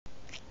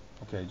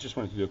Okay, just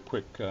wanted to do a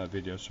quick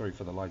video. Sorry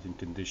for the lighting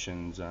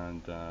conditions,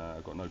 and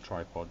I've got no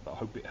tripod, but I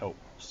hope it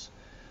helps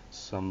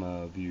some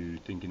of you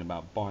thinking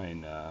about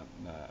buying a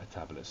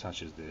tablet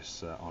such as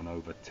this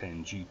Arnova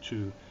 10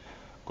 G2.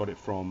 Got it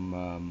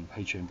from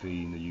HMV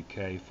in the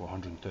UK for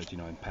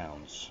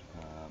 £139.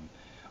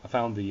 I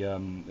found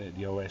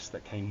the OS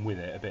that came with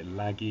it a bit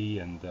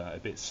laggy and a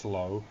bit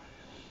slow.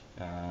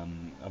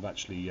 I've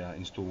actually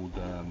installed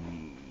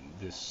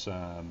this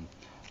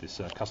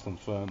custom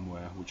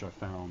firmware which I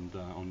found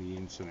on the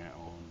internet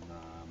on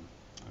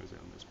how is it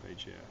on this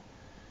page here.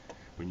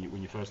 When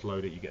you first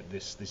load it, you get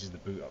this is the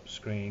boot up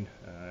screen.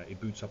 It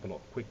boots up a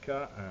lot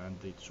quicker, and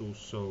it's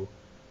also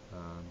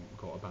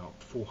got about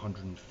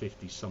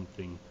 450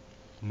 something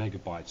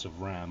megabytes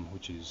of RAM,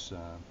 which is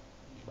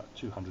about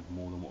 200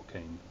 more than what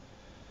came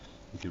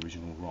with the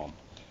original ROM.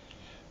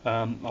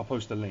 I'll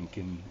post a link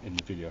in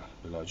the video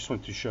below. I just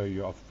wanted to show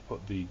you, I've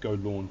put the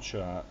GoLaunch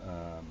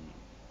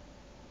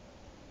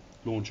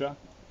launcher,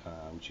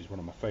 which is one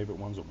of my favorite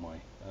ones on my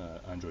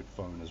Android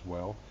phone as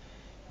well.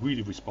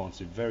 Really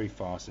responsive, very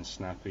fast and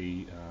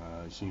snappy.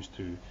 It seems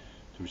to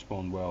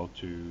respond well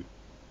to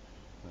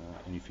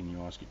anything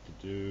you ask it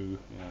to do.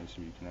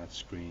 So you can add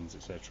screens,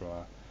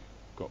 etc.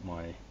 Got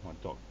my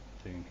dock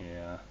thing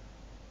here,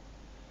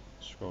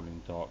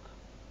 scrolling dock,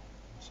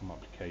 some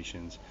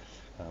applications.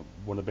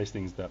 One of the best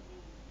things that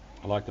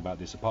I liked about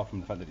this, apart from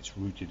the fact that it's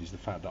rooted, is the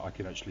fact that I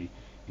could actually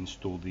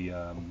install the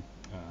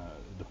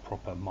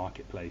proper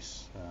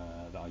marketplace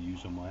that I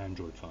use on my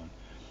Android phone.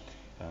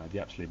 The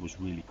appslib was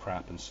really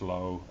crap and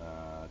slow,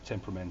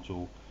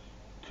 temperamental,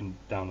 couldn't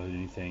download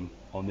anything.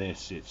 On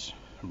this, it's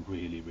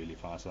really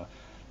fast. Let's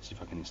see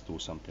if I can install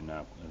something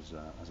now as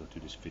I do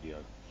this video.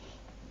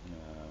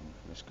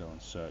 Let's go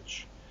and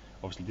search.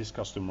 Obviously this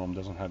custom ROM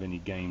doesn't have any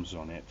games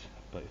on it,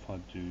 but if I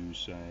do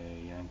say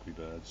Angry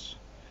Birds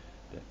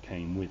that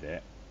came with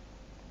it,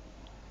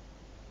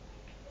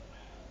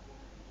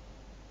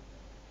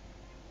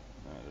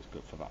 let's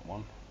go for that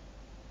one.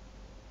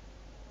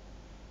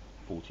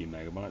 14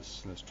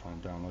 megabytes. Let's try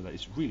and download that.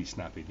 It's really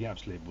snappy. The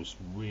appslib was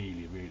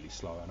really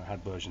slow, and I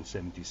had version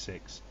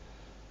 76,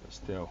 but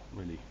still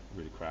really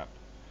crap.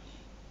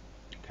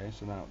 Okay,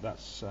 so now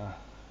that's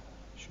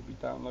should be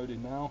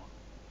downloaded now.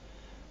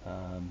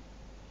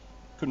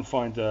 Couldn't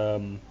find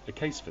a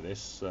case for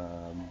this,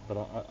 but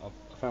I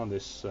found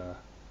this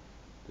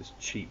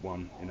cheap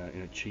one in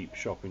a cheap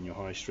shop in your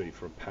high street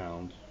for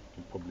 £1. You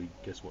can probably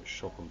guess what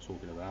shop I'm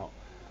talking about.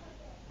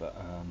 But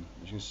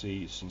as you can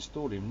see, it's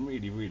installed in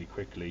really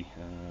quickly,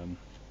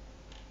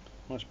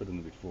 much better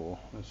than before.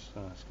 Let's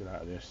get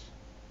out of this.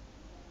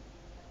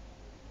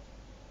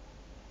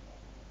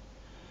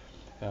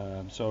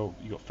 So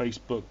you got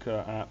Facebook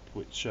app,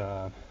 which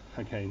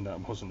again that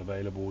wasn't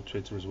available.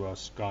 Twitter as well.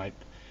 Skype,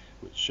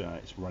 which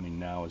it's running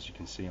now. As you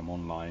can see, I'm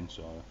online,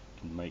 so I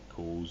can make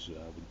calls,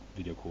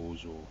 video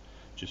calls, or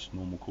just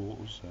normal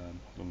calls,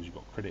 as long as you've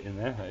got credit in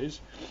there, that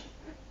is.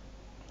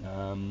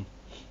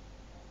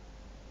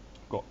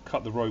 Got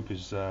Cut the Rope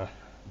is the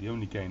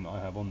only game that I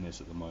have on this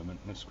at the moment.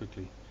 Let's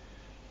quickly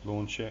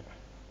launch it.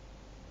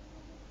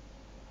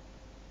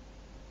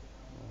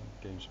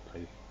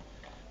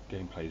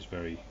 Gameplay is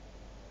very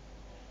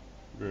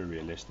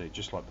realistic,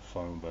 just like the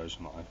phone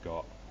version that I've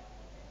got.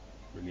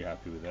 Really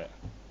happy with it.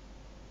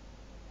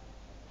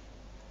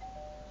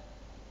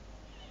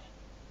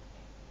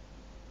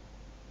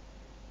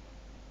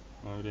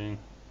 Loading.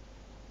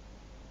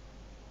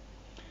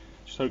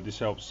 Just hope this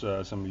helps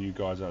some of you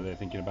guys out there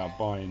thinking about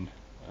buying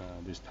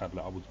this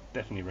tablet. I would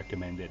definitely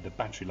recommend it. The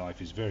battery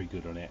life is very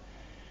good on it.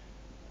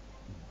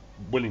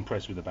 Well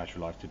impressed with the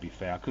battery life, to be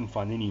fair. I couldn't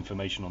find any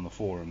information on the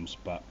forums,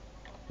 but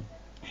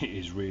it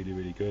is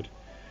really good.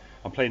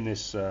 I'm playing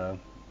this on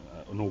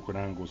awkward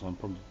angles. I'm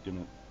probably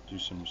gonna do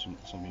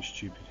something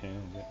stupid here.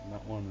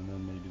 That one, and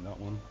then maybe that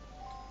one.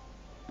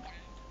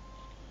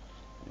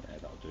 Yeah,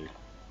 that'll do.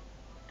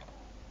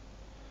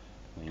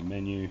 Main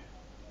menu.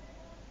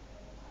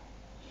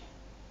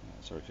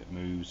 Sorry if it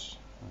moves,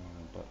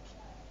 but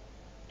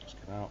just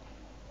get out.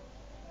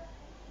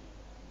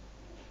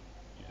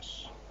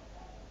 Yes.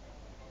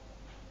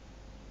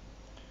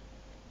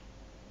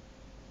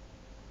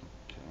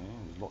 Okay,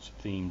 there's lots of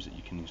themes that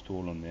you can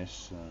install on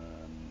this.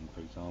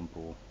 For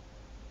example,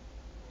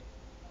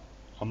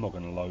 I'm not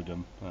going to load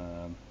them,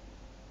 but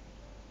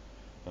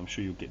I'm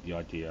sure you'll get the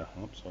idea.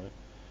 Oops, sorry.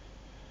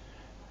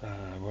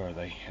 Where are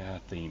they?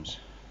 Themes.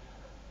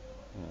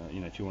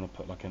 If you want to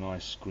put like an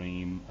ice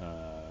cream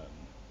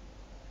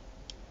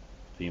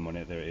theme on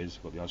it, there it is.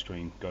 Got the ice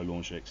cream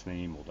GoLaunch X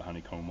theme, or the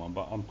honeycomb one,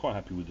 but I'm quite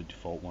happy with the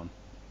default one.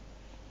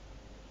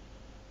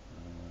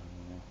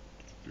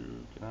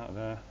 Get out of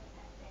there.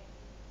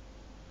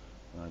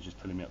 Just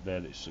telling me up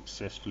there that it's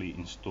successfully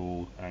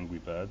installed Angry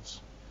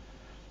Birds,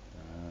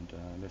 and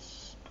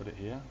let's put it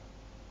here.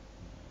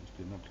 Let's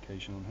do an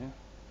application on here.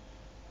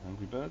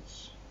 Angry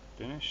Birds,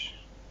 finish.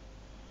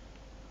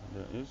 And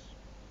there it is.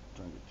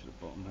 Drag it to the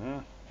bottom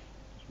there.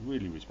 It's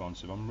really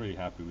responsive. I'm really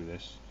happy with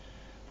this.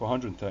 For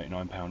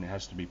 £139, it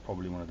has to be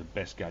probably one of the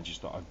best gadgets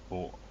that I've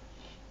bought,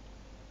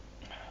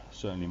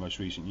 certainly in most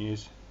recent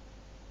years.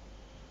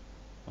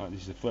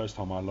 This is the first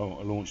time I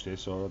launched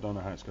this, so I don't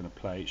know how it's going to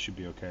play. It should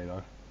be okay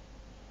though.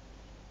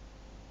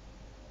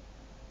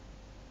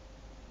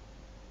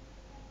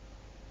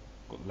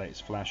 Got the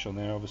latest flash on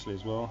there obviously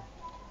as well.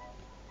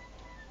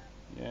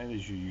 Yeah,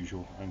 there's your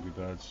usual Angry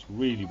Birds.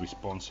 Really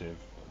responsive.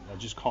 I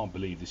just can't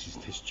believe this is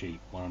this cheap,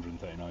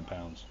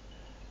 £139.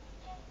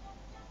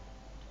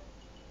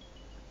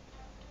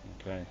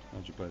 Okay,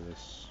 how'd you play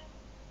this?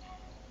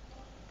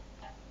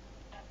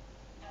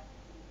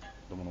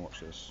 Don't want to watch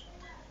this.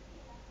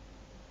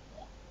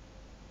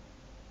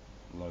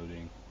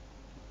 Loading.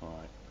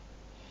 Alright.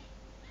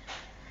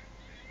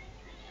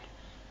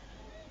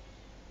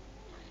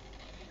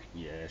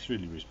 Yeah, it's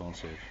really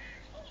responsive.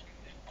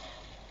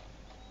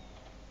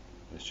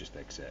 Let's just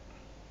exit.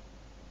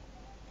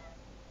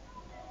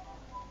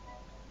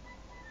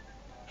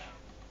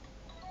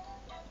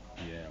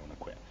 Yeah, I want to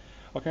quit.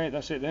 Okay,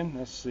 that's it then.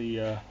 That's the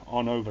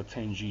Arnova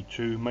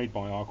 10G2 made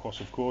by Archos,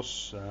 of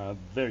course.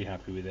 Very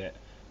happy with it.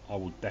 I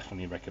would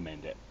definitely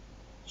recommend it.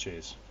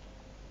 Cheers.